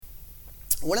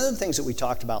One of the things that we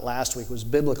talked about last week was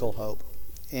biblical hope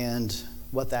and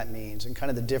what that means, and kind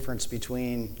of the difference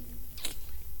between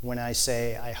when I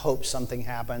say I hope something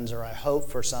happens or I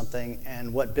hope for something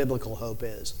and what biblical hope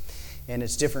is. And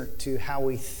it's different to how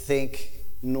we think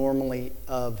normally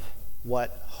of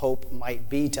what hope might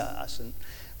be to us. And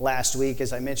last week,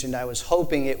 as I mentioned, I was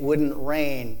hoping it wouldn't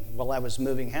rain while I was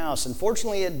moving house.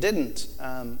 Unfortunately, it didn't.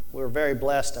 We were very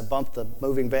blessed. I bumped the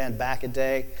moving van back a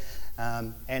day,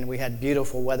 and we had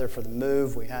beautiful weather for the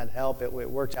move. We had help. It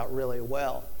worked out really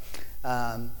well.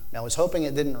 I was hoping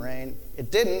it didn't rain.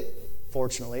 It didn't,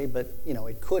 fortunately, but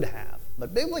it could have.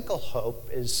 But biblical hope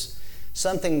is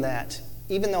something that,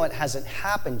 even though it hasn't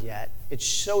happened yet, it's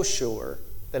so sure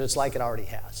that it's like it already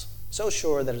has. So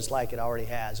sure that it's like it already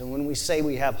has. And when we say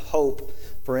we have hope,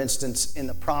 for instance, in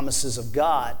the promises of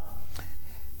God,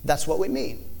 that's what we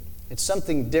mean. It's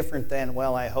something different than,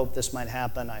 well, I hope this might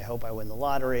happen. I hope I win the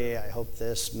lottery. I hope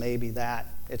this, maybe that.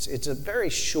 It's a very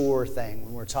sure thing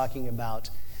when we're talking about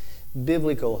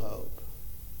biblical hope.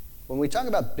 When we talk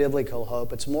about biblical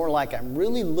hope, it's more like I'm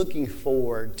really looking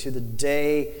forward to the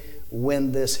day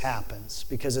when this happens,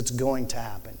 because it's going to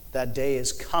happen. That day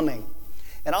is coming.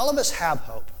 And all of us have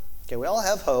hope. Okay, we all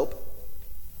have hope,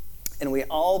 and we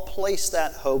all place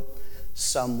that hope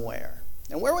somewhere.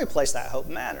 And where we place that hope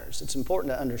matters. It's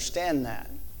important to understand that.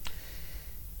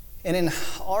 And in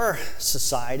our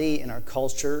society, in our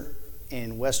culture,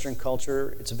 in Western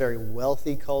culture, it's a very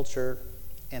wealthy culture,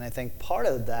 and I think part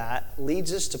of that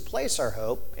leads us to place our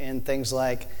hope in things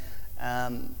like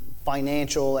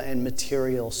financial and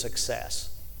material success.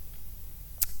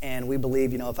 And we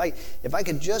believe, if I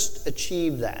could just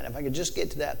achieve that, if I could just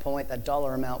get to that point, that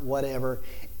dollar amount, whatever,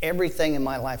 everything in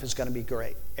my life is going to be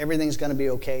great. Everything's going to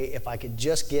be okay if I could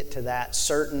just get to that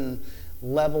certain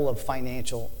level of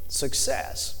financial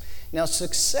success. Now,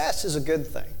 success is a good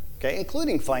thing, okay,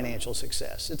 including financial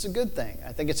success. It's a good thing.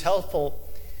 I think it's helpful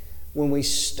when we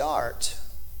start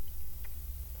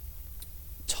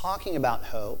talking about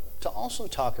hope to also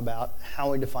talk about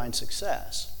how we define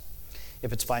success.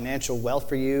 If it's financial wealth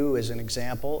for you, as an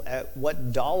example, at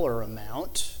what dollar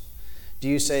amount do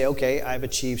you say, okay, I've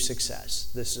achieved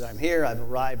success? I'm here, I've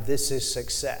arrived, this is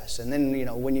success. And then,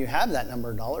 when you have that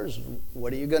number of dollars,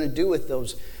 what are you going to do with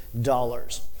those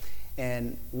dollars?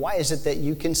 And why is it that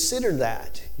you consider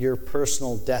that your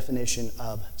personal definition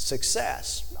of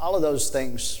success? All of those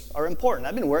things are important.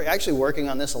 I've been actually working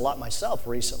on this a lot myself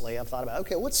recently. I've thought about,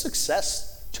 okay, what's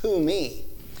success to me?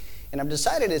 And I've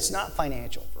decided it's not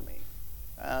financial for me.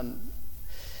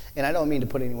 And I don't mean to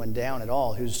put anyone down at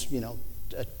all who's,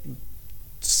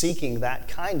 seeking that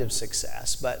kind of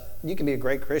success, but you can be a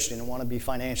great Christian and want to be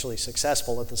financially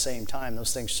successful at the same time.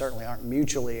 Those things certainly aren't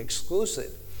mutually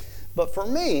exclusive. But for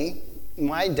me,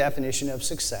 my definition of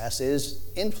success is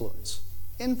influence.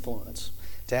 Influence.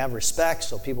 To have respect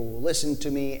so people will listen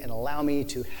to me and allow me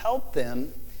to help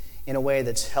them in a way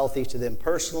that's healthy to them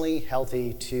personally,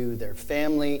 healthy to their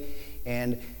family,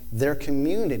 and their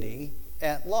community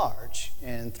at large.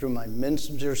 And through my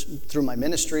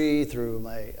ministry, through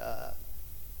my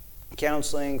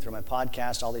counseling, through my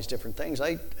podcast, all these different things,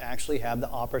 I actually have the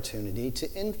opportunity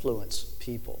to influence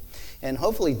people and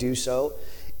hopefully do so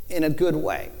in a good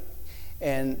way.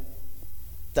 And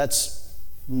that's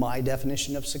my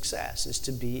definition of success, is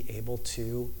to be able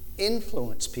to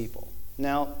influence people.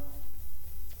 Now,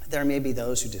 there may be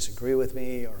those who disagree with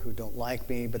me or who don't like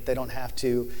me, but they don't have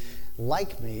to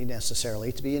like me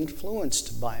necessarily to be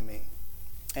influenced by me.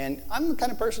 And I'm the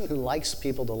kind of person who likes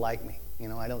people to like me.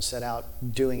 I don't set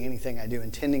out doing anything I do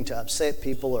intending to upset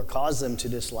people or cause them to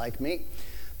dislike me.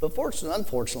 But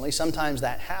unfortunately, sometimes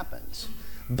that happens.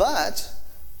 But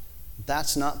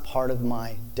that's not part of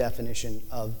my definition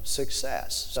of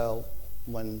success. So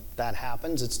when that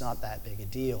happens, it's not that big a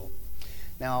deal.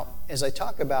 Now, as I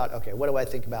talk about, okay, what do I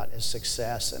think about as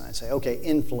success? And I say, okay,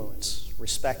 influence,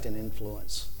 respect and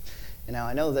influence. And now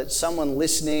I know that someone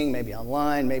listening, maybe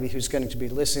online, maybe who's going to be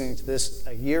listening to this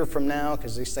a year from now,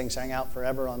 because these things hang out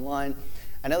forever online,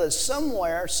 I know that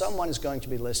somewhere someone is going to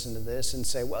be listening to this and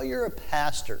say, well, you're a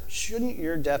pastor. Shouldn't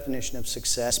your definition of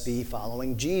success be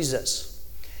following Jesus?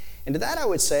 And to that I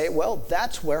would say, well,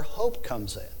 that's where hope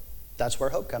comes in. That's where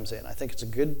hope comes in. I think it's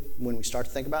when we start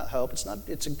to think about hope,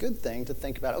 it's a good thing to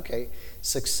think about, okay,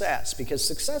 success, because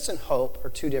success and hope are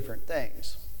two different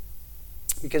things.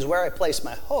 Because where I place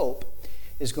my hope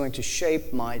is going to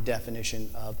shape my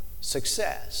definition of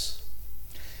success.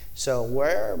 So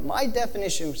where my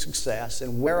definition of success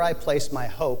and where I place my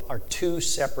hope are two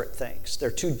separate things.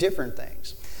 They're two different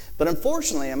things. But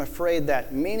unfortunately, I'm afraid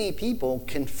that many people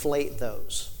conflate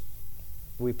those.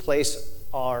 We place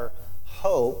our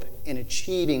hope in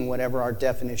achieving whatever our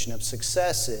definition of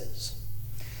success is.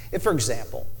 If, for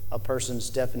example, a person's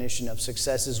definition of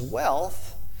success is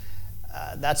wealth,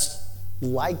 that's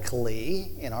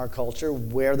likely in our culture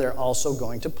where they're also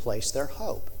going to place their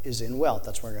hope, is in wealth.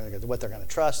 That's where what they're going to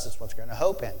trust, that's what they're going to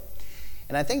hope in.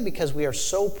 And I think because we are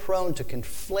so prone to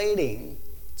conflating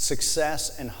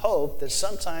success and hope that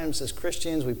sometimes as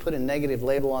Christians we put a negative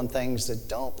label on things that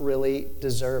don't really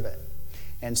deserve it.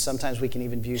 And sometimes we can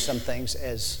even view some things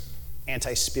as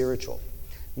anti-spiritual.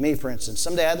 Me, for instance,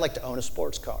 someday I'd like to own a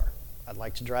sports car. I'd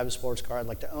like to drive a sports car. I'd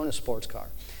like to own a sports car.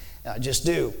 And I just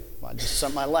do. Just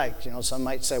something I like. You know, some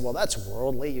might say, well, that's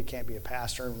worldly. You can't be a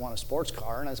pastor and want a sports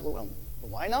car. And I said, well,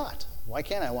 why not? Why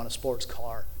can't I want a sports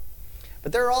car?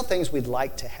 But there are all things we'd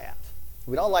like to have.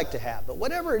 We'd all like to have. But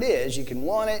whatever it is, you can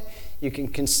want it. You can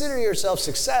consider yourself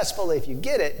successful if you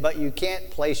get it, but you can't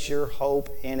place your hope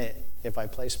in it. If I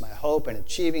place my hope in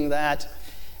achieving that,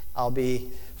 I'll be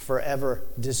forever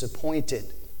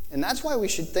disappointed. And that's why we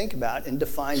should think about and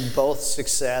define both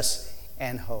success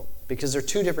and hope, because they're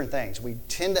two different things. We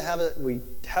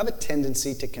have a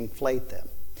tendency to conflate them,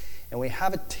 and we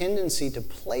have a tendency to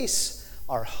place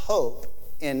our hope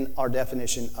in our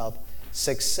definition of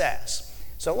success.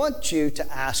 So I want you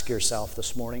to ask yourself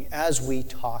this morning as we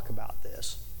talk about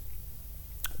this,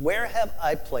 where have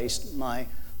I placed my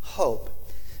hope?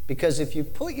 Because if you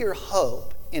put your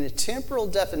hope in a temporal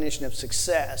definition of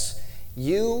success,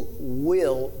 you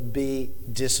will be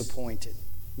disappointed.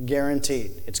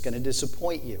 Guaranteed. It's going to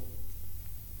disappoint you.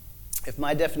 If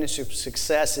my definition of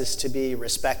success is to be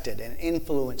respected and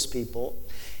influence people,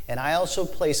 and I also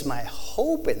place my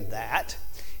hope in that,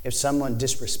 if someone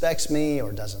disrespects me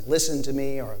or doesn't listen to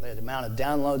me or the amount of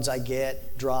downloads I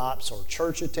get drops or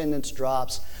church attendance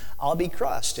drops, I'll be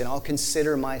crushed and I'll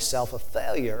consider myself a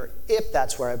failure if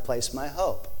that's where I place my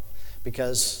hope,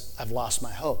 because I've lost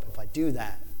my hope if I do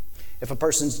that. If a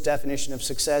person's definition of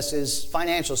success is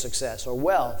financial success or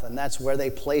wealth, and that's where they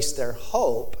place their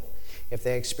hope, if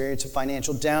they experience a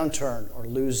financial downturn or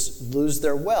lose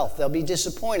their wealth, they'll be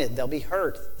disappointed, they'll be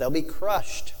hurt, they'll be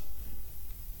crushed.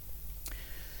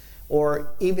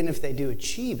 Or even if they do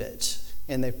achieve it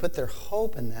and they put their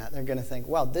hope in that, they're going to think,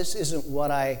 well, this isn't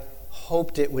what I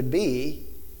hoped it would be,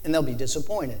 and they'll be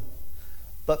disappointed.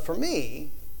 But for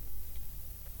me,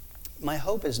 my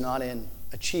hope is not in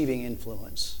achieving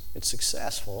influence. It's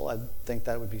successful. I think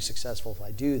that would be successful if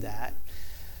I do that.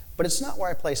 But it's not where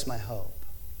I place my hope.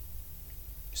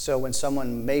 So when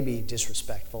someone may be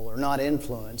disrespectful or not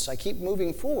influenced, I keep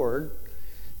moving forward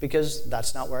because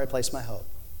that's not where I place my hope.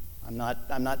 I'm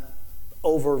not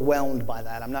overwhelmed by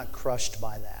that. I'm not crushed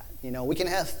by that. You know, we can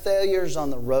have failures on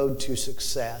the road to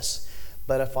success,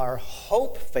 but if our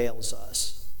hope fails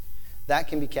us, that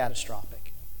can be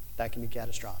catastrophic. That can be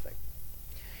catastrophic.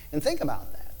 And think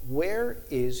about that. Where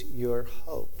is your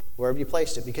hope? Where have you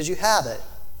placed it? Because you have it.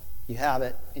 You have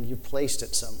it, and you've placed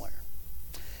it somewhere.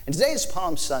 And today is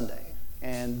Palm Sunday,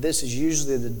 and this is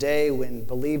usually the day when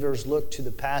believers look to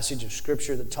the passage of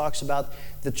Scripture that talks about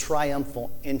the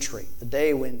triumphal entry, the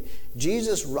day when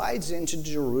Jesus rides into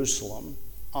Jerusalem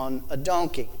on a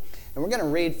donkey. And we're going to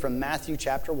read from Matthew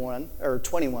chapter 21,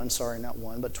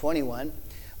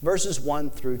 verses 1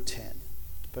 through 10.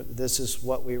 But this is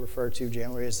what we refer to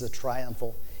generally as the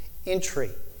triumphal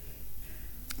entry.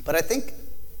 But I think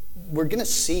we're going to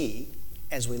see,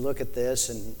 as we look at this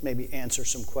and maybe answer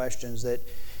some questions, that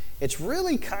it's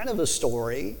really kind of a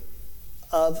story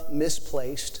of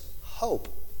misplaced hope.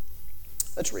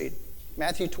 Let's read.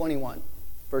 Matthew 21,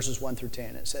 verses 1 through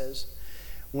 10. It says,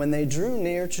 "When they drew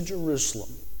near to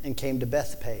Jerusalem and came to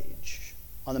Bethphage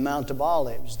on the Mount of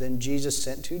Olives, then Jesus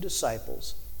sent 2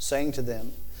 disciples, saying to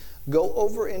them, 'Go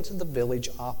over into the village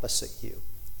opposite you,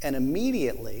 and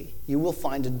immediately you will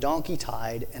find a donkey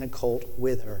tied and a colt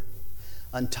with her.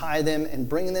 Untie them and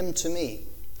bring them to me.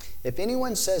 If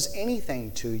anyone says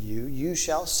anything to you, you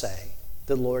shall say,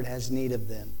 the Lord has need of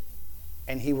them,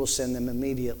 and he will send them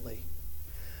immediately.'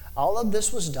 All of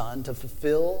this was done to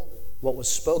fulfill what was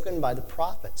spoken by the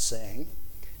prophet, saying,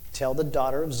 'Tell the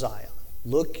daughter of Zion,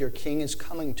 look, your king is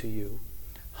coming to you,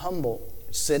 humble,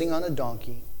 sitting on a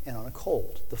donkey and on a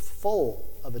colt, the foal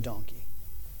of a donkey.'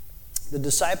 The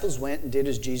disciples went and did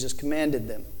as Jesus commanded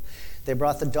them. They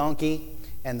brought the donkey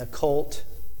and the colt,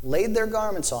 laid their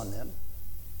garments on them,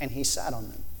 and he sat on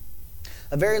them.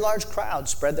 A very large crowd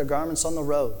spread their garments on the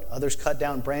road. Others cut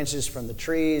down branches from the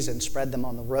trees and spread them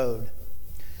on the road.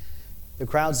 The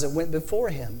crowds that went before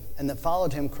him and that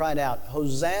followed him cried out,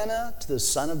 'Hosanna to the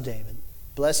Son of David.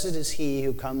 Blessed is he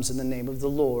who comes in the name of the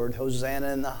Lord. Hosanna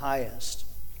in the highest.'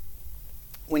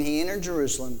 When he entered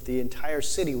Jerusalem, the entire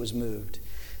city was moved,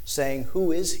 saying,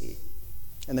 'Who is he?'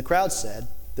 And the crowd said,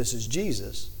 "This is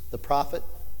Jesus, the prophet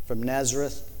from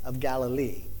Nazareth of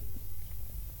Galilee."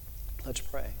 Let's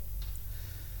pray.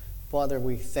 Father,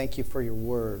 we thank you for your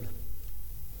word.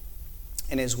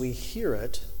 And as we hear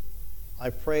it, I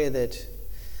pray that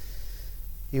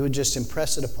you would just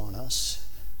impress it upon us,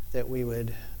 that we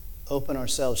would open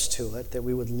ourselves to it, that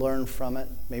we would learn from it,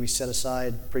 maybe set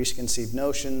aside preconceived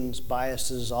notions,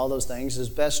 biases, all those things as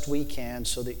best we can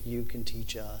so that you can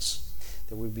teach us,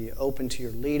 that we'd be open to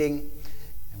your leading,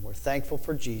 and we're thankful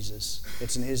for Jesus.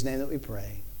 It's in his name that we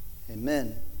pray.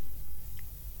 Amen.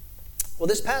 Well,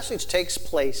 this passage takes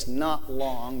place not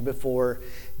long before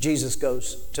Jesus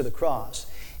goes to the cross.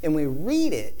 And we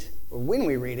read it, or when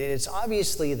we read it, it's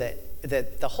obviously that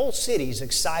the whole city is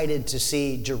excited to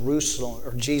see Jerusalem,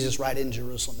 or Jesus ride in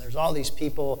Jerusalem. There's all these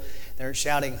people, they're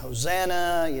shouting,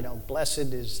 "Hosanna,"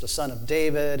 "Blessed is the Son of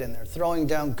David," and they're throwing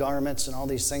down garments and all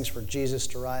these things for Jesus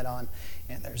to ride on.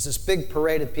 And there's this big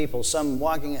parade of people, some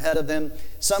walking ahead of him,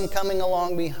 some coming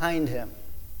along behind him.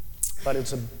 But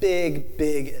it's a big,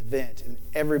 big event, and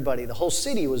everybody, the whole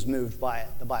city was moved by it,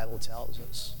 the Bible tells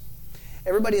us.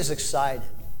 Everybody is excited.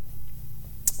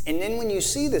 And then when you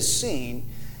see this scene,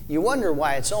 you wonder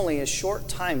why it's only a short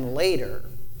time later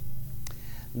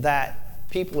that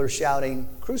people are shouting,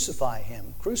 "Crucify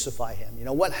him, crucify him."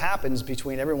 What happens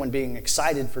between everyone being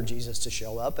excited for Jesus to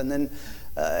show up, and then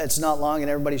it's not long and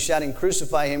everybody's shouting,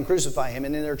 "Crucify him, crucify him,"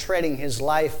 and then they're trading his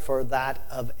life for that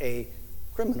of a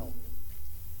criminal.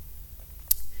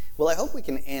 Well, I hope we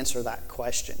can answer that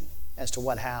question as to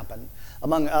what happened,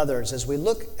 among others, as we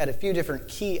look at a few different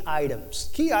key items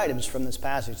from this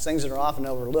passage, things that are often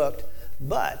overlooked,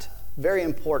 but very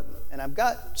important. And I've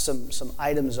got some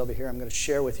items over here I'm going to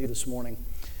share with you this morning.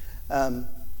 I've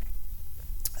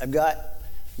got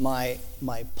my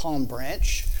palm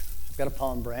branch. I've got a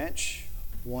palm branch,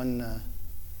 one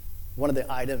of the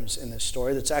items in this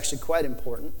story that's actually quite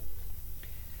important.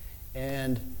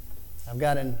 And I've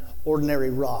got an ordinary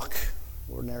rock,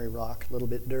 a little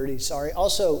bit dirty, sorry.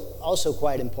 Also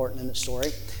quite important in the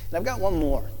story. And I've got one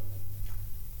more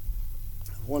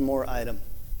item.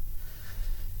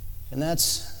 And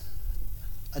that's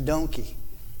a donkey.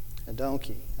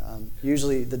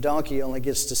 Usually the donkey only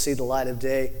gets to see the light of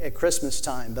day at Christmas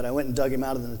time, but I went and dug him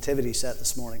out of the nativity set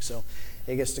this morning, so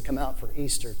he gets to come out for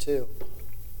Easter too.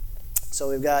 So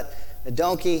we've got a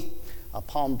donkey, a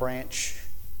palm branch,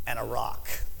 and a rock.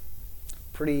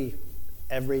 Pretty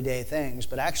everyday things,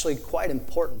 but actually quite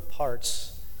important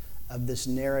parts of this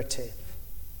narrative.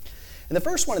 And the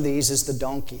first one of these is the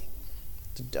donkey.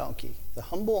 The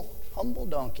humble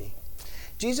donkey.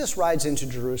 Jesus rides into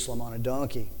Jerusalem on a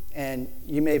donkey. And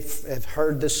you may have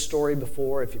heard this story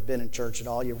before. If you've been in church at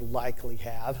all, you likely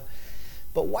have.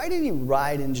 But why did he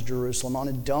ride into Jerusalem on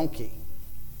a donkey?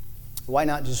 Why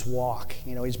not just walk?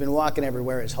 He's been walking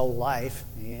everywhere his whole life.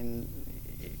 And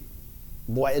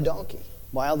why a donkey?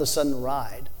 Why all of a sudden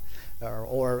ride?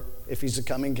 Or if he's a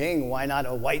coming king, why not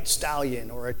a white stallion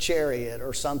or a chariot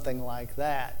or something like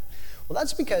that? Well,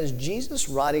 that's because Jesus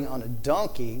riding on a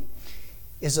donkey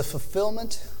is a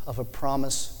fulfillment of a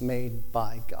promise made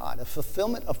by God, a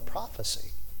fulfillment of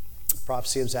prophecy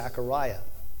of Zechariah.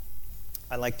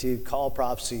 I like to call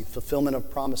prophecy fulfillment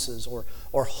of promises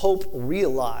or hope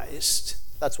realized.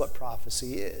 That's what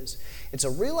prophecy is. It's a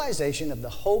realization of the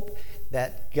hope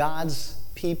that God's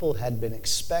people had been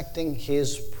expecting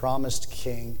his promised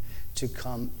king to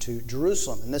come to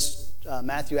Jerusalem. And this,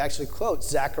 Matthew actually quotes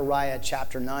Zechariah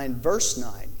chapter 9, verse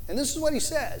 9. And this is what he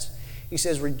says. He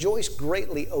says, "Rejoice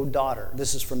greatly, O daughter."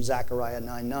 This is from Zechariah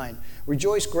 9:9.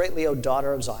 "Rejoice greatly, O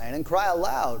daughter of Zion, and cry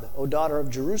aloud, O daughter of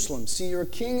Jerusalem. See, your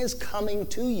king is coming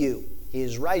to you. He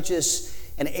is righteous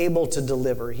and able to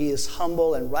deliver. He is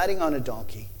humble and riding on a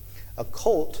donkey, a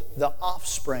colt, the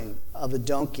offspring of a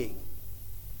donkey."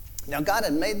 Now, God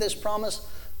had made this promise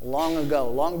long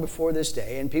ago, long before this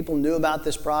day, and people knew about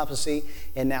this prophecy,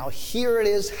 and now here it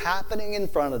is happening in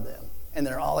front of them, and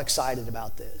they're all excited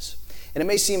about this. And it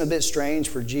may seem a bit strange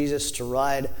for Jesus to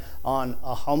ride on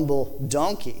a humble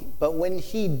donkey, but when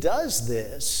he does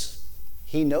this,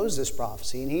 he knows this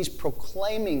prophecy, and he's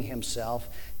proclaiming himself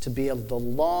to be the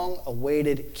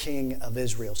long-awaited king of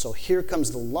Israel. So here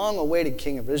comes the long-awaited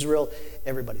king of Israel.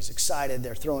 Everybody's excited.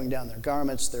 They're throwing down their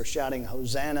garments. They're shouting,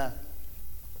 "Hosanna."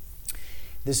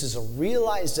 This is a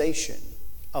realization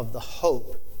of the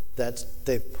hope that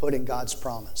they've put in God's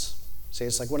promise. See,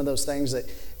 it's like one of those things that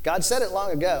God said it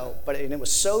long ago, but it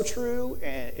was so true,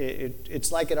 and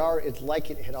it's like it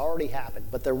had already happened.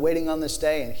 But they're waiting on this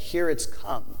day, and here it's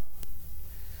come.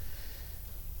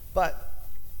 But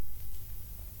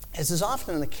as is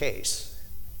often the case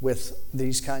with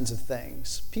these kinds of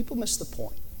things, people miss the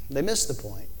point. They missed the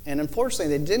point. And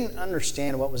unfortunately, they didn't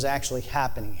understand what was actually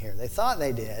happening here. They thought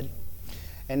they did.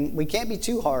 And we can't be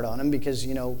too hard on them because,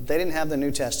 they didn't have the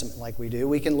New Testament like we do.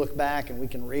 We can look back and we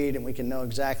can read and we can know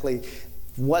exactly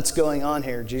what's going on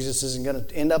here. Jesus isn't going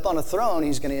to end up on a throne.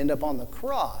 He's going to end up on the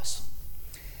cross.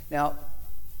 Now,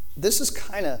 this is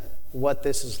kind of what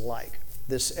this is like.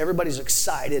 Everybody's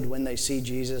excited when they see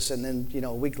Jesus, and then,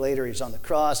 a week later he's on the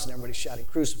cross and everybody's shouting,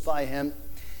 "Crucify him."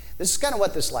 This is kind of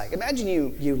what this is like. Imagine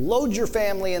you load your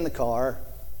family in the car,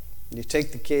 and you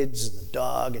take the kids and the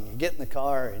dog, and you get in the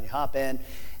car and you hop in,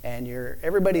 and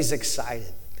everybody's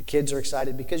excited. The kids are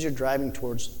excited because you're driving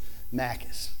towards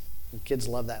Macca's. The kids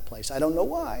love that place. I don't know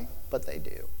why, but they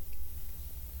do.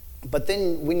 But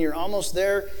then when you're almost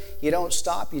there, you don't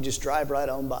stop, you just drive right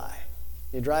on by.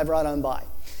 You drive right on by.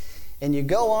 And you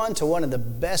go on to one of the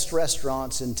best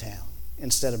restaurants in town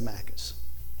instead of Macca's.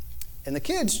 And the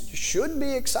kids should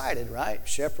be excited, right?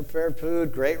 Chef-prepared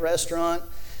food, great restaurant.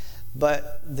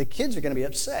 But the kids are going to be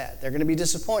upset. They're going to be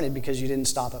disappointed because you didn't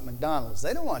stop at McDonald's.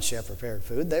 They don't want chef-prepared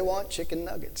food. They want chicken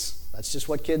nuggets. That's just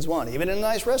what kids want. Even in a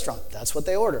nice restaurant, that's what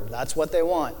they order. That's what they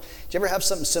want. Did you ever have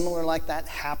something similar like that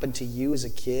happen to you as a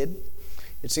kid?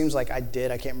 It seems like I did.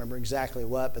 I can't remember exactly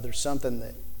what, but there's something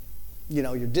that,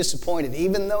 you're disappointed,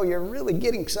 even though you're really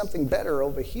getting something better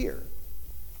over here.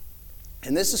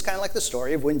 And this is kind of like the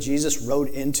story of when Jesus rode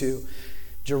into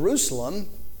Jerusalem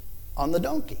on the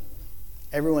donkey.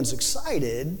 Everyone's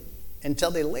excited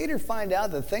until they later find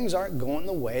out that things aren't going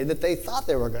the way that they thought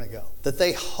they were going to go, that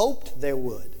they hoped they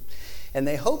would. And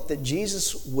they hoped that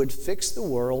Jesus would fix the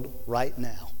world right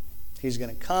now. He's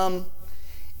going to come,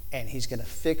 and he's going to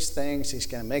fix things. He's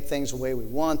going to make things the way we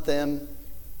want them.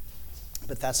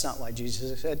 But that's not why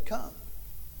Jesus had come.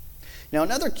 Now,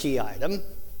 another key item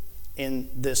in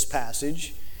this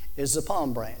passage is the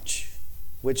palm branch,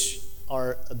 which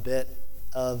are a bit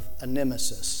of a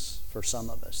nemesis for some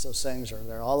of us. Those things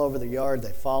they're all over the yard.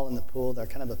 They fall in the pool. They're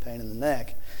kind of a pain in the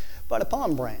neck. But a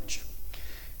palm branch.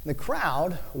 The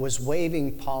crowd was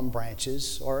waving palm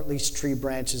branches, or at least tree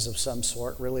branches of some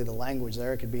sort. Really, the language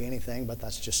there, it could be anything, but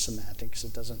that's just semantics.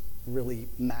 It doesn't really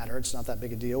matter. It's not that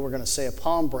big a deal. We're going to say a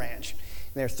palm branch.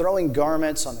 And they're throwing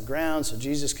garments on the ground so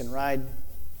Jesus can ride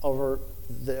over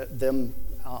them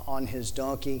on his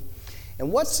donkey.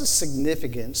 And what's the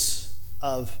significance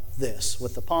of this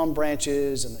with the palm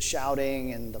branches and the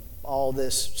shouting and all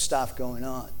this stuff going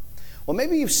on? Well,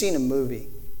 maybe you've seen a movie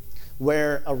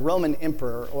where a Roman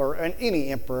emperor, or any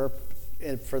emperor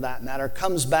for that matter,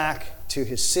 comes back to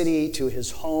his city, to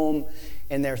his home,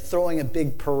 and they're throwing a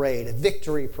big parade, a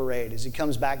victory parade, as he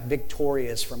comes back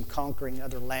victorious from conquering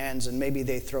other lands, and maybe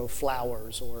they throw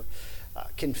flowers or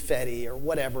confetti or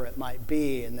whatever it might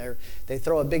be, and they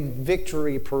throw a big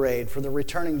victory parade for the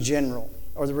returning general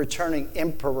or the returning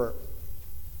emperor.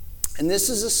 And this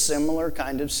is a similar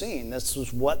kind of scene. This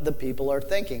is what the people are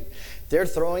thinking. They're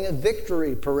throwing a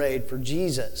victory parade for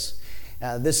Jesus.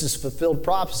 This is fulfilled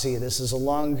prophecy. This is a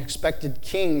long-expected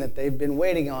king that they've been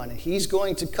waiting on. And he's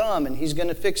going to come, and he's going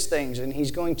to fix things, and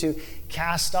he's going to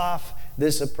cast off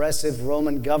this oppressive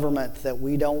Roman government that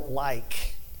we don't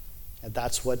like. And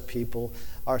that's what people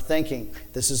are thinking.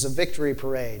 This is a victory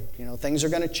parade. Things are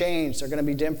going to change. They're going to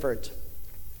be different.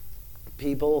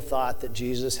 People thought that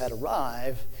Jesus had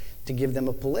arrived to give them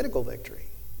a political victory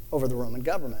over the Roman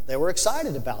government. They were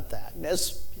excited about that,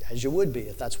 as you would be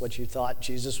if that's what you thought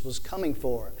Jesus was coming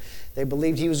for. They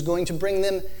believed he was going to bring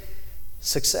them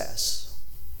success,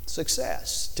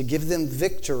 to give them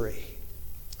victory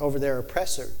over their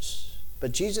oppressors.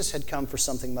 But Jesus had come for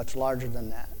something much larger than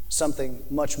that, something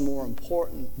much more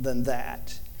important than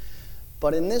that.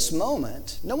 But in this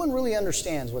moment, no one really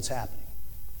understands what's happening.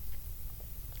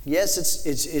 Yes,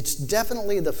 it's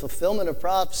definitely the fulfillment of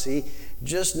prophecy,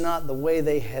 just not the way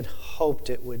they had hoped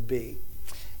it would be.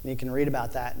 And you can read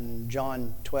about that in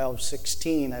John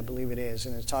 12:16, I believe it is,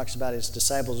 and it talks about his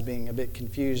disciples being a bit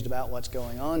confused about what's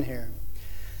going on here.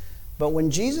 But when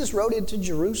Jesus rode into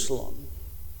Jerusalem,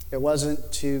 it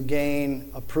wasn't to gain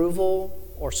approval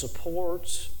or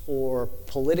support or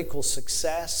political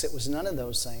success. It was none of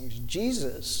those things.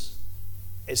 Jesus,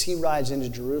 as he rides into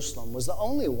Jerusalem, was the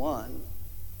only one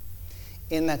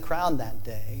in that crowd that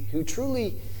day who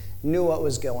truly knew what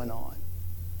was going on,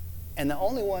 and the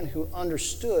only one who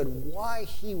understood why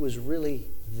he was really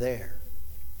there.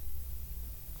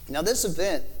 Now, this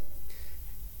event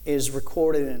is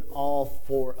recorded in all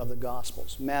four of the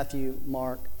Gospels: Matthew,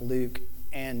 Mark, Luke,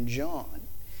 and John.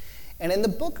 And in the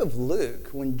book of Luke,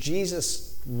 when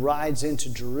Jesus rides into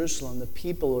Jerusalem, the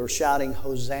people are shouting,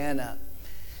 "Hosanna."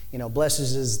 Blessed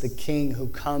is the King who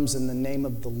comes in the name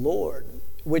of the Lord.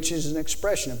 which is an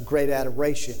expression of great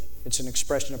adoration. It's an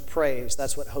expression of praise.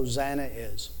 That's what Hosanna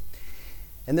is.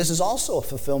 And this is also a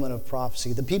fulfillment of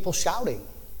prophecy. The people shouting,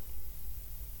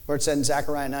 where it said in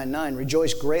Zechariah 9:9,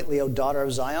 "Rejoice greatly, O daughter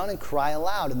of Zion, and cry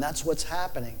aloud." And that's what's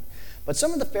happening. But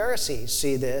some of the Pharisees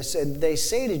see this, and they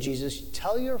say to Jesus,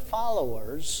 "Tell your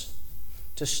followers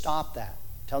to stop that.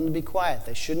 Tell them to be quiet.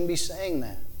 They shouldn't be saying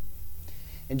that."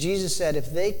 And Jesus said,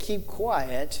 if they keep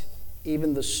quiet,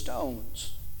 even the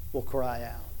stones will cry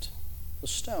out. The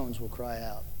stones will cry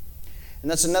out. And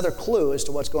that's another clue as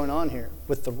to what's going on here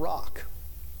with the rock.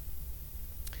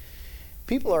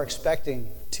 People are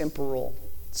expecting temporal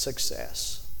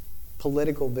success,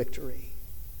 political victory,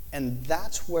 and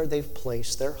that's where they've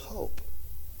placed their hope.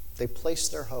 They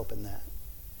placed their hope in that.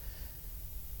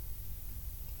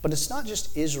 But it's not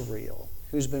just Israel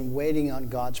who's been waiting on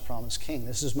God's promised king.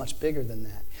 This is much bigger than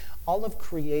that. All of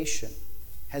creation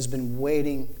has been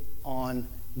waiting on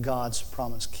God's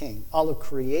promised king. All of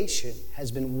creation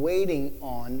has been waiting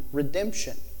on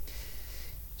redemption.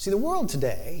 See, the world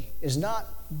today is not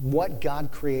what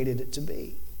God created it to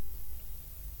be.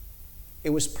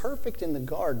 It was perfect in the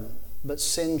garden, but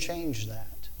sin changed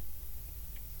that.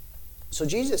 So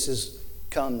Jesus has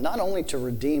come not only to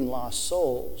redeem lost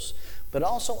souls, but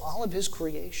also all of his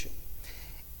creation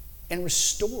and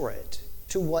restore it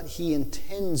to what he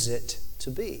intends it to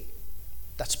be.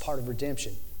 That's part of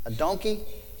redemption. A donkey,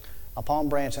 a palm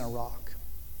branch, and a rock.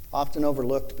 Often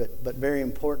overlooked, but very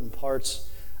important parts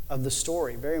of the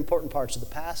story, very important parts of the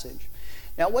passage.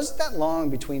 Now, it wasn't that long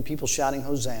between people shouting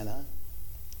Hosanna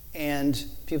and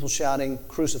people shouting,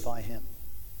 crucify him.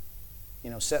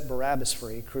 Set Barabbas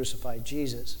free, crucify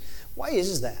Jesus. Why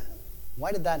is that?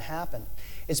 Why did that happen?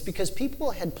 It's because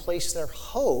people had placed their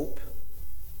hope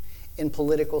in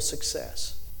political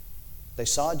success. They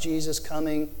saw Jesus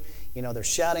coming, they're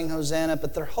shouting Hosanna,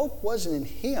 but their hope wasn't in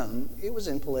him, it was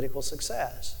in political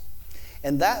success.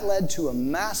 And that led to a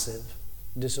massive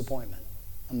disappointment.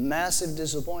 A massive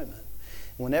disappointment.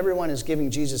 When everyone is giving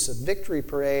Jesus a victory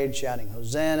parade, shouting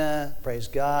Hosanna, praise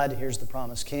God, here's the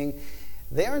promised king,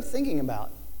 they aren't thinking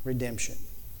about redemption.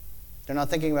 They're not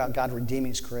thinking about God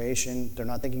redeeming his creation. They're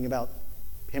not thinking about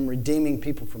him redeeming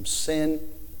people from sin.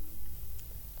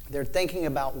 They're thinking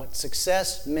about what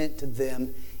success meant to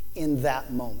them in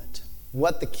that moment,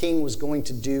 what the king was going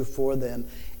to do for them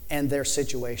and their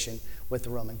situation with the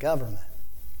Roman government.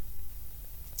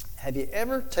 Have you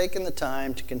ever taken the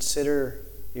time to consider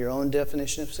your own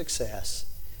definition of success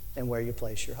and where you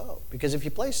place your hope? Because if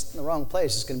you place it in the wrong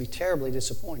place, it's going to be terribly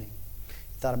disappointing.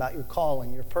 You thought about your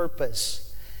calling, your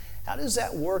purpose. How does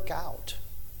that work out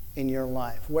in your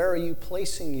life? Where are you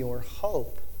placing your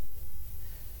hope?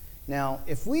 Now,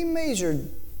 if we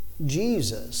measured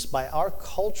Jesus by our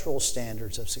cultural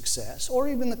standards of success, or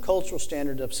even the cultural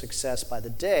standard of success by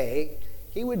the day,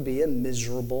 he would be a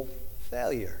miserable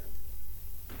failure.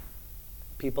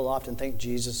 People often think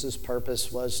Jesus'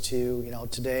 purpose was to,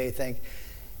 today think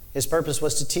his purpose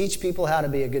was to teach people how to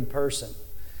be a good person,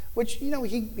 which,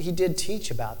 he did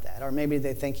teach about that. Or maybe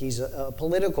they think he's a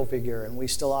political figure, and we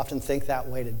still often think that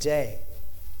way today.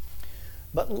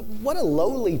 But what a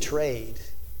lowly trade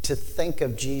to think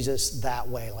of Jesus that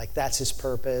way, like that's his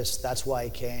purpose, that's why he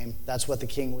came, that's what the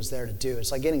king was there to do.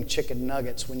 It's like getting chicken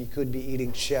nuggets when you could be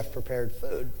eating chef-prepared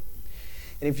food.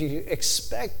 And if you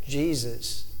expect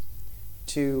Jesus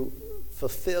to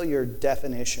fulfill your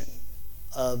definition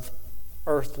of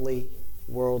earthly,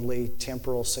 worldly,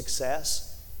 temporal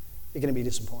success, you're going to be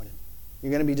disappointed.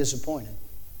 You're going to be disappointed.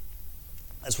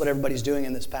 That's what everybody's doing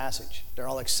in this passage. They're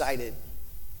all excited.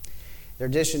 Their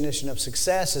definition of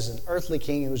success is an earthly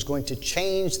king who is going to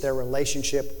change their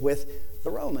relationship with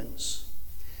the Romans,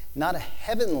 not a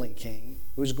heavenly king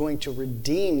who is going to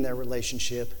redeem their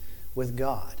relationship with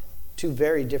God. Two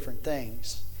very different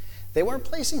things. They weren't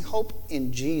placing hope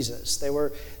in Jesus. They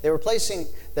were placing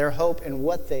their hope in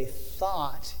what they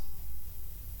thought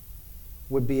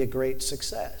would be a great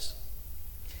success.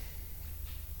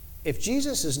 If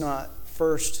Jesus is not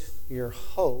first your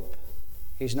hope,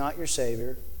 he's not your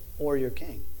Savior or your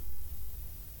King.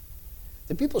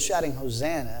 The people shouting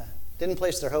Hosanna didn't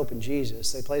place their hope in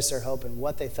Jesus. They placed their hope in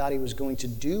what they thought he was going to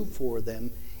do for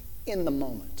them in the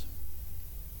moment.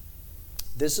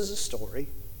 This is a story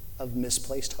of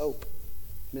misplaced hope.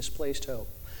 Misplaced hope.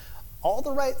 All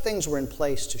the right things were in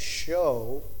place to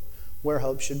show where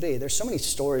hope should be. There's so many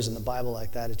stories in the Bible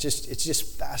like that. It's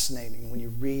just fascinating when you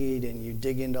read and you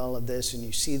dig into all of this and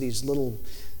you see these little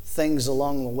things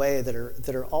along the way that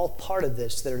are all part of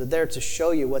this, that are there to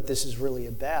show you what this is really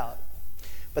about.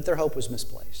 But their hope was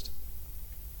misplaced.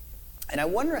 And I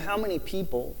wonder how many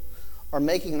people are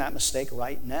making that mistake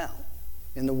right now.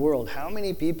 in the world, how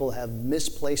many people have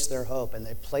misplaced their hope and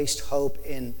they placed hope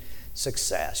in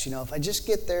success? If I just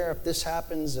get there, if this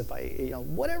happens, if I,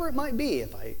 whatever it might be,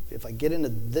 if I get into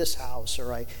this house,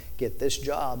 or I get this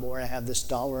job, or I have this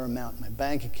dollar amount in my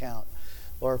bank account,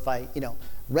 or if I,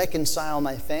 reconcile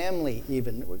my family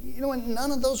even. And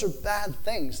none of those are bad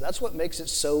things. That's what makes it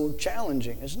so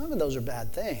challenging, is none of those are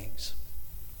bad things.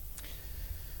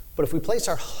 But if we place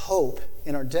our hope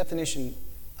in our definition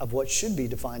of what should be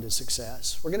defined as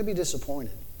success, we're going to be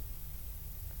disappointed.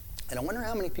 And I wonder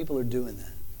how many people are doing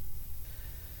that.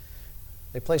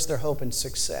 They place their hope in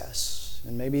success,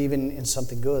 and maybe even in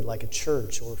something good like a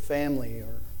church or family,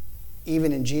 or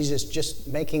even in Jesus just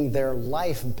making their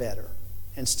life better,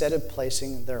 instead of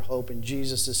placing their hope in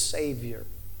Jesus as Savior.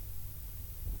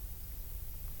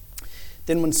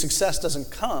 Then when success doesn't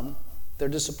come, they're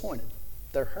disappointed,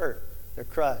 they're hurt, they're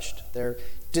crushed, they're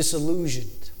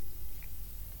disillusioned.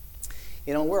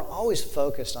 We're always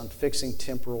focused on fixing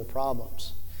temporal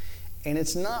problems. And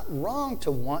it's not wrong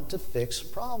to want to fix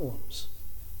problems.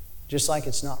 Just like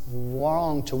it's not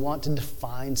wrong to want to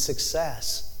define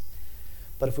success.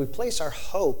 But if we place our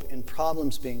hope in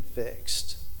problems being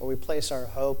fixed, or we place our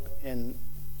hope in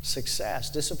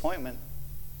success, disappointment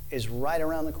is right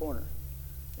around the corner.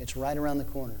 It's right around the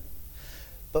corner.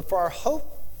 But for our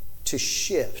hope to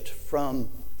shift from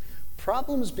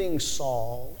problems being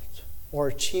solved or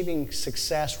achieving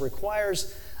success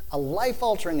requires a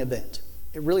life-altering event.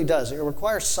 It really does. It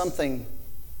requires something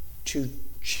to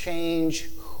change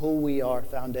who we are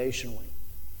foundationally.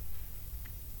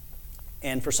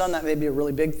 And for some, that may be a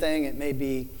really big thing. It may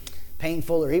be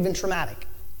painful or even traumatic.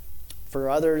 For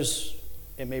others,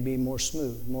 it may be more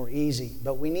smooth, more easy.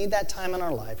 But we need that time in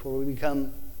our life where we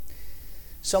become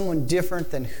someone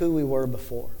different than who we were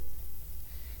before.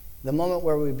 The moment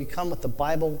where we become what the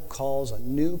Bible calls a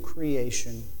new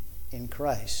creation in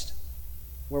Christ,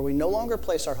 where we no longer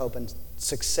place our hope in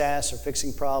success or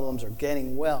fixing problems or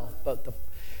gaining wealth, but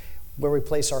where we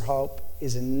place our hope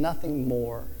is in nothing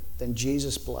more than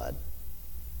Jesus' blood,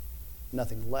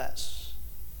 nothing less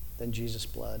than Jesus'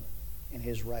 blood and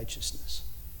his righteousness.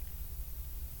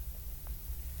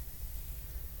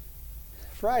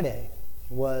 Friday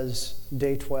was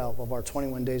day 12 of our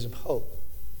 21 days of hope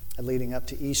leading up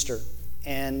to Easter.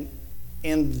 And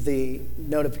in the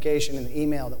notification in the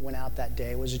email that went out that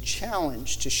day was a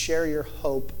challenge to share your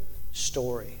hope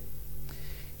story.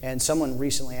 And someone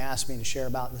recently asked me to share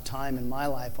about the time in my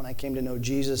life when I came to know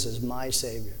Jesus as my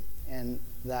Savior, and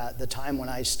that the time when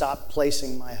I stopped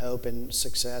placing my hope in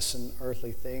success and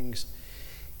earthly things.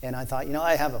 And I thought,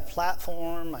 I have a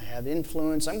platform, I have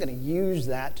influence, I'm going to use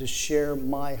that to share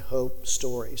my hope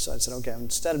story. So I said, okay,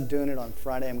 instead of doing it on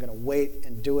Friday, I'm going to wait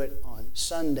and do it on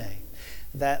Sunday.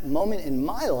 That moment in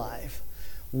my life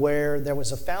where there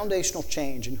was a foundational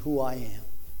change in who I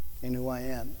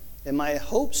am. And my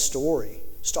hope story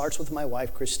starts with my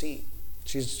wife, Christine.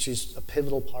 She's a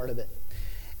pivotal part of it.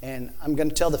 And I'm going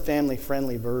to tell the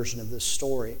family-friendly version of this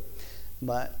story.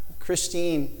 But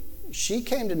Christine, she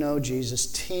came to know Jesus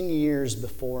 10 years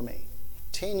before me.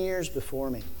 10 years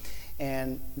before me.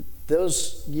 And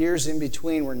those years in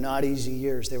between were not easy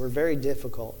years. They were very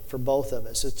difficult for both of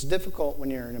us. It's difficult when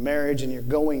you're in a marriage and you're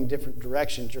going different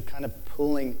directions. You're kind of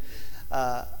pulling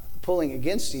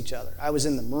against each other. I was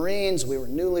in the Marines. We were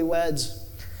newlyweds,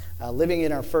 living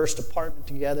in our first apartment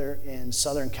together in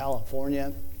Southern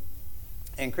California.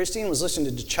 And Christine was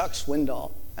listening to Chuck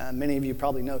Swindoll. Many of you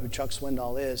probably know who Chuck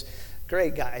Swindoll is.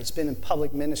 Great guy. He's been in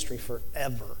public ministry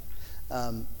forever.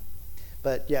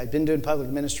 But yeah, he'd been doing public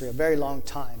ministry a very long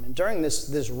time. And during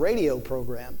this radio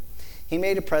program, he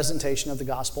made a presentation of the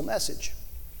gospel message.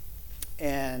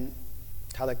 And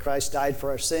how that Christ died for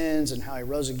our sins and how he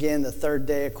rose again the third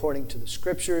day according to the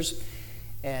scriptures.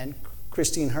 And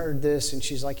Christine heard this and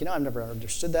she's like, I've never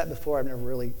understood that before. I've never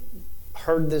really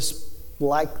heard this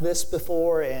like this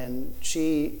before. And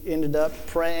she ended up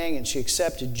praying and she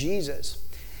accepted Jesus.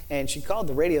 And she called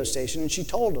the radio station and she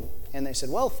told them. And they said,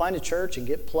 well, find a church and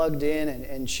get plugged in.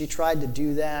 And she tried to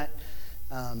do that.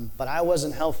 But I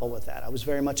wasn't helpful with that. I was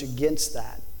very much against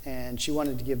that. And she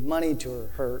wanted to give money to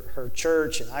her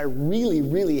church. And I really,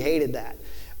 really hated that,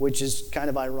 which is kind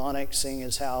of ironic, seeing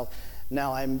as how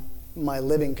now my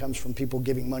living comes from people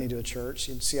giving money to a church.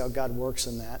 You can see how God works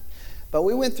in that. But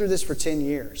we went through this for 10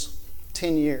 years.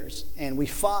 10 years. And we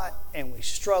fought and we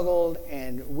struggled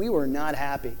and we were not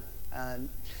happy.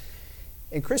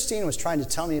 And Christine was trying to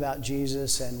tell me about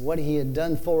Jesus and what he had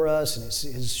done for us and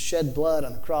his shed blood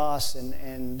on the cross,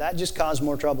 and that just caused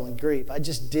more trouble and grief. I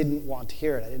just didn't want to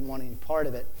hear it. I didn't want any part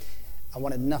of it. I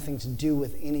wanted nothing to do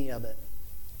with any of it.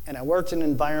 And I worked in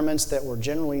environments that were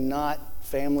generally not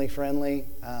family friendly.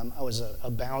 I was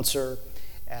a bouncer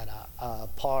at a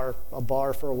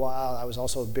bar for a while. I was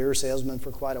also a beer salesman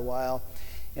for quite a while.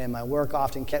 And my work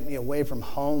often kept me away from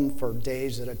home for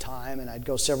days at a time, and I'd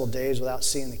go several days without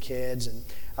seeing the kids. And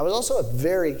I was also a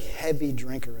very heavy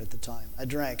drinker at the time. I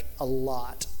drank a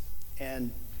lot,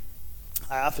 and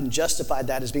I often justified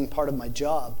that as being part of my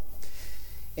job.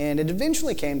 And it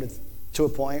eventually came to a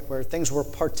point where things were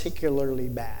particularly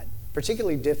bad,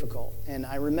 particularly difficult. And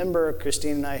I remember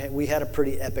Christine and we had a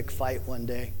pretty epic fight one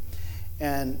day.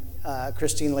 And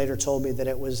Christine later told me that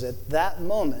it was at that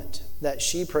moment that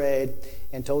she prayed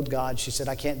and told God, she said,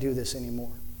 I can't do this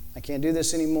anymore. I can't do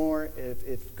this anymore.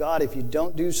 If God, if you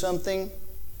don't do something,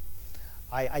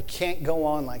 I can't go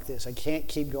on like this. I can't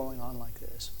keep going on like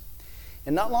this.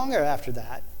 And not long after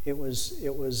that, it wasn't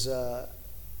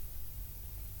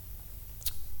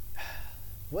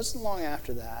long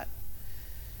after that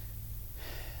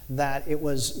it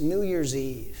was New Year's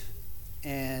Eve.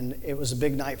 And it was a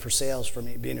big night for sales for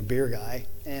me, being a beer guy.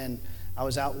 And I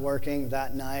was out working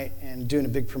that night and doing a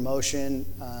big promotion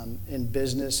in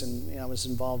business, and I was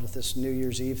involved with this New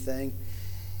Year's Eve thing.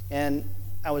 And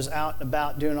I was out and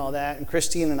about doing all that, and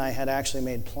Christine and I had actually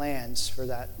made plans for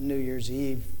that New Year's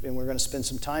Eve, and we were going to spend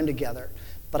some time together.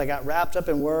 But I got wrapped up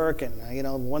in work, and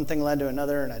one thing led to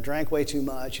another, and I drank way too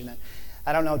much. And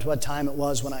I don't know what time it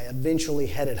was when I eventually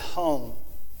headed home,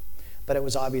 but it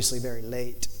was obviously very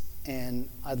late. And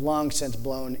I'd long since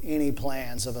blown any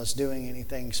plans of us doing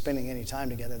anything, spending any time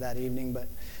together that evening. But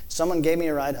someone gave me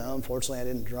a ride home. Fortunately, I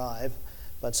didn't drive.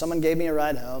 But someone gave me a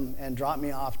ride home and dropped me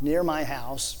off near my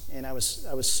house. And I was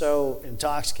so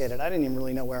intoxicated, I didn't even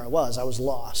really know where I was. I was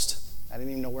lost. I didn't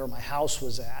even know where my house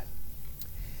was at.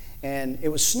 And it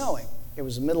was snowing. It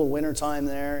was the middle of winter time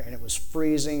there, and it was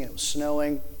freezing, and it was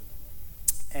snowing.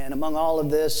 And among all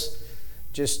of this,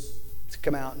 just to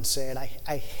come out and say it,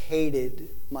 I hated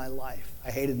my life.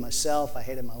 I hated myself. I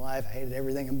hated my life. I hated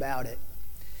everything about it.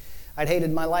 I'd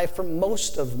hated my life for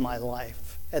most of my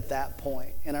life at that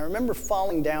point. And I remember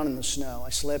falling down in the snow. I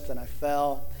slipped and I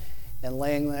fell, and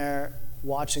laying there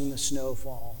watching the snow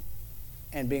fall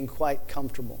and being quite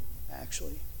comfortable,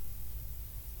 actually.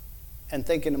 And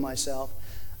thinking to myself,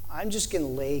 I'm just going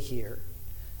to lay here.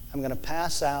 I'm going to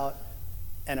pass out,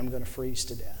 and I'm going to freeze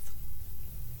to death.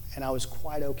 And I was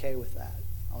quite okay with that.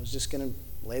 I was just going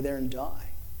to lay there and die.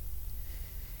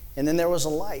 And then there was a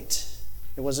light.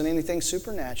 It wasn't anything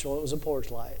supernatural. It was a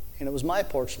porch light. And it was my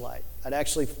porch light. I'd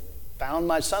actually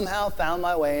somehow found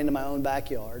my way into my own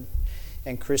backyard.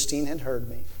 And Christine had heard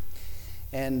me.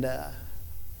 And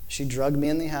she drugged me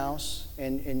in the house.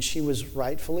 And she was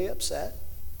rightfully upset.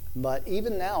 But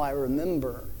even now I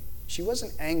remember, she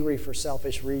wasn't angry for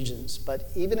selfish reasons. But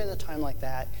even in a time like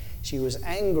that, she was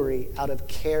angry out of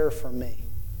care for me,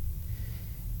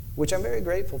 which I'm very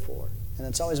grateful for. And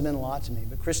it's always meant a lot to me.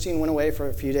 But Christine went away for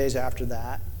a few days after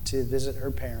that to visit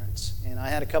her parents. And I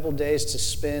had a couple days to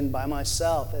spend by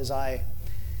myself. As I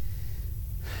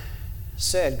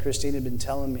said, Christine had been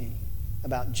telling me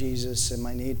about Jesus and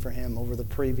my need for him over the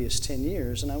previous 10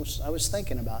 years. And I was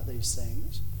thinking about these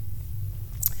things.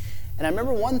 And I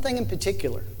remember one thing in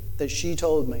particular that she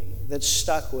told me that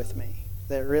stuck with me,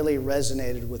 that really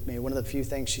resonated with me. One of the few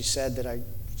things she said that I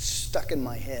stuck in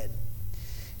my head.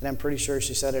 And I'm pretty sure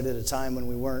she said it at a time when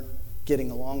we weren't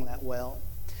getting along that well.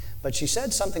 But she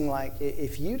said something like,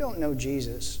 if you don't know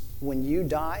Jesus, when you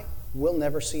die, we'll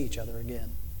never see each other again.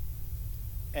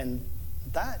 And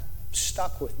that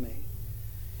stuck with me.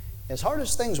 As hard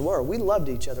as things were, we loved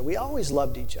each other. We always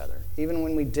loved each other, even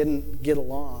when we didn't get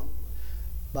along.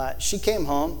 But she came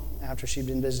home after she'd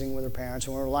been visiting with her parents,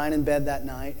 and we were lying in bed that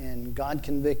night, and God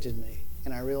convicted me.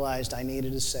 And I realized I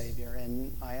needed a Savior.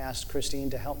 And I asked Christine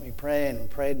to help me pray, and we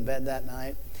prayed in bed that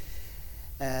night.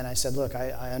 And I said, look,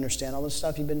 I understand all the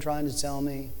stuff you've been trying to tell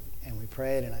me. And we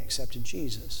prayed, and I accepted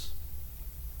Jesus.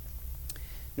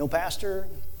 No pastor,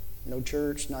 no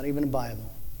church, not even a Bible.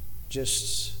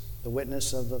 Just the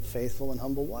witness of a faithful and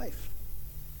humble wife.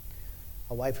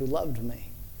 A wife who loved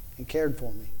me and cared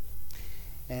for me.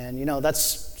 And,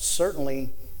 that's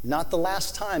certainly not the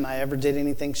last time I ever did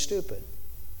anything stupid.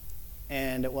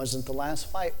 And it wasn't the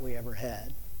last fight we ever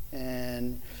had.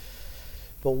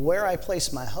 But where I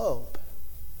placed my hope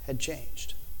had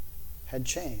changed.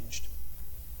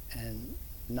 And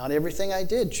not everything I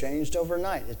did changed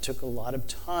overnight. It took a lot of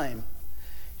time.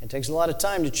 It takes a lot of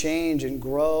time to change and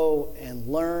grow and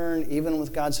learn. Even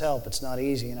with God's help, it's not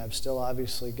easy, and I've still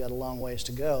obviously got a long ways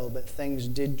to go, but things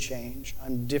did change.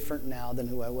 I'm different now than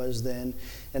who I was then,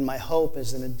 and my hope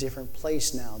is in a different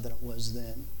place now than it was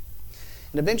then.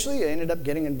 And eventually I ended up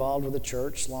getting involved with the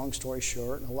church, long story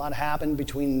short. And a lot happened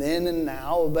between then and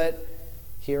now, but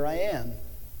here I am.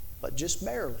 but just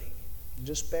barely.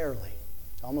 Just barely.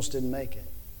 Almost didn't make it.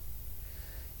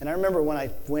 And I remember when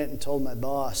I went and told my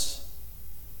boss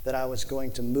that I was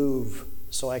going to move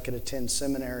so I could attend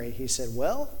seminary, he said,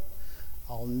 "Well,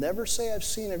 I'll never say I've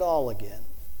seen it all again."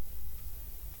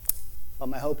 But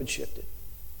my hope had shifted.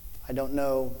 I don't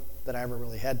know that I ever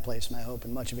really had placed my hope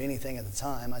in much of anything at the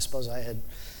time. I suppose I had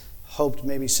hoped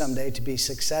maybe someday to be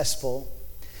successful,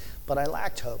 but I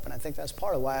lacked hope, and I think that's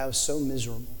part of why I was so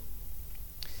miserable.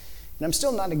 And I'm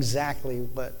still not exactly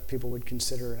what people would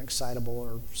consider an excitable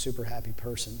or super happy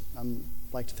person. I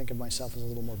like to think of myself as a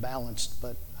little more balanced,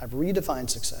 but I've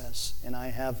redefined success, and I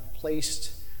have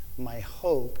placed my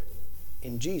hope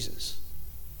in Jesus.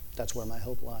 That's where my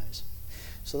hope lies.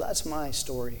 So that's my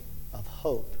story of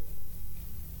hope.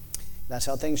 That's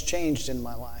how things changed in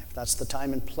my life. That's the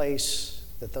time and place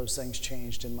that those things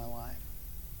changed in my life.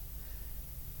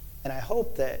 And I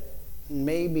hope that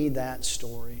maybe that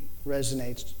story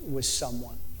resonates with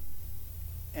someone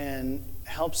and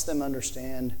helps them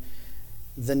understand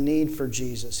the need for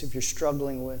Jesus. If you're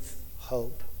struggling with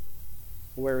hope,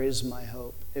 where is my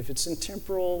hope? If it's in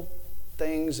temporal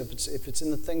things, if it's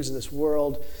in the things of this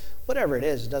world, whatever it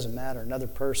is, it doesn't matter. Another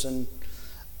person,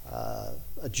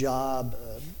 a job,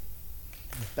 a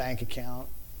bank account,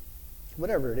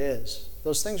 whatever it is,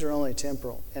 those things are only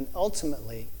temporal. And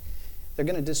ultimately, they're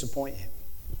going to disappoint you.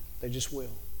 They just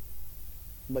will.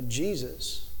 But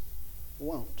Jesus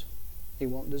won't. He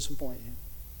won't disappoint you.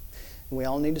 And we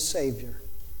all need a Savior.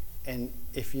 And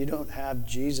if you don't have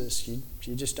Jesus, you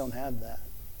just don't have that.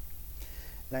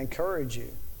 And I encourage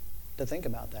you to think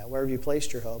about that, wherever you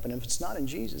placed your hope. And if it's not in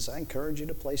Jesus, I encourage you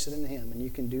to place it in Him. And you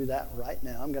can do that right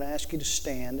now. I'm going to ask you to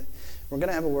stand. We're going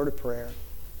to have a word of prayer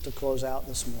to close out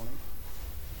this morning.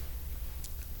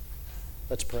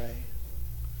 Let's pray.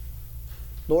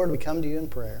 Lord, we come to you in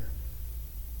prayer.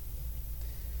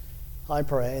 I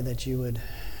pray that you would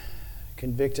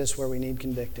convict us where we need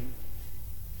convicting.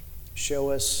 Show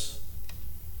us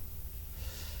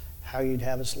how you'd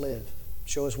have us live.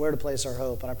 Show us where to place our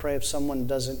hope. And I pray if someone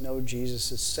doesn't know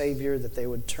Jesus as Savior, that they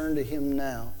would turn to Him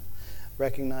now,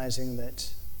 recognizing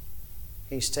that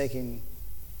He's taking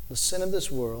the sin of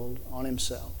this world on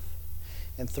Himself,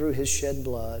 and through His shed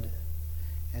blood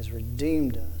has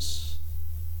redeemed us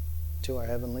to our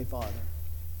Heavenly Father.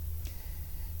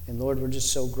 And Lord, we're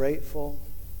just so grateful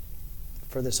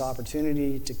for this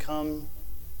opportunity to come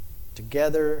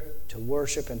together to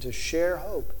worship and to share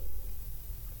hope.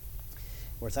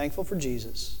 We're thankful for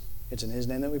Jesus. It's in His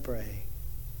name that we pray.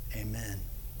 Amen.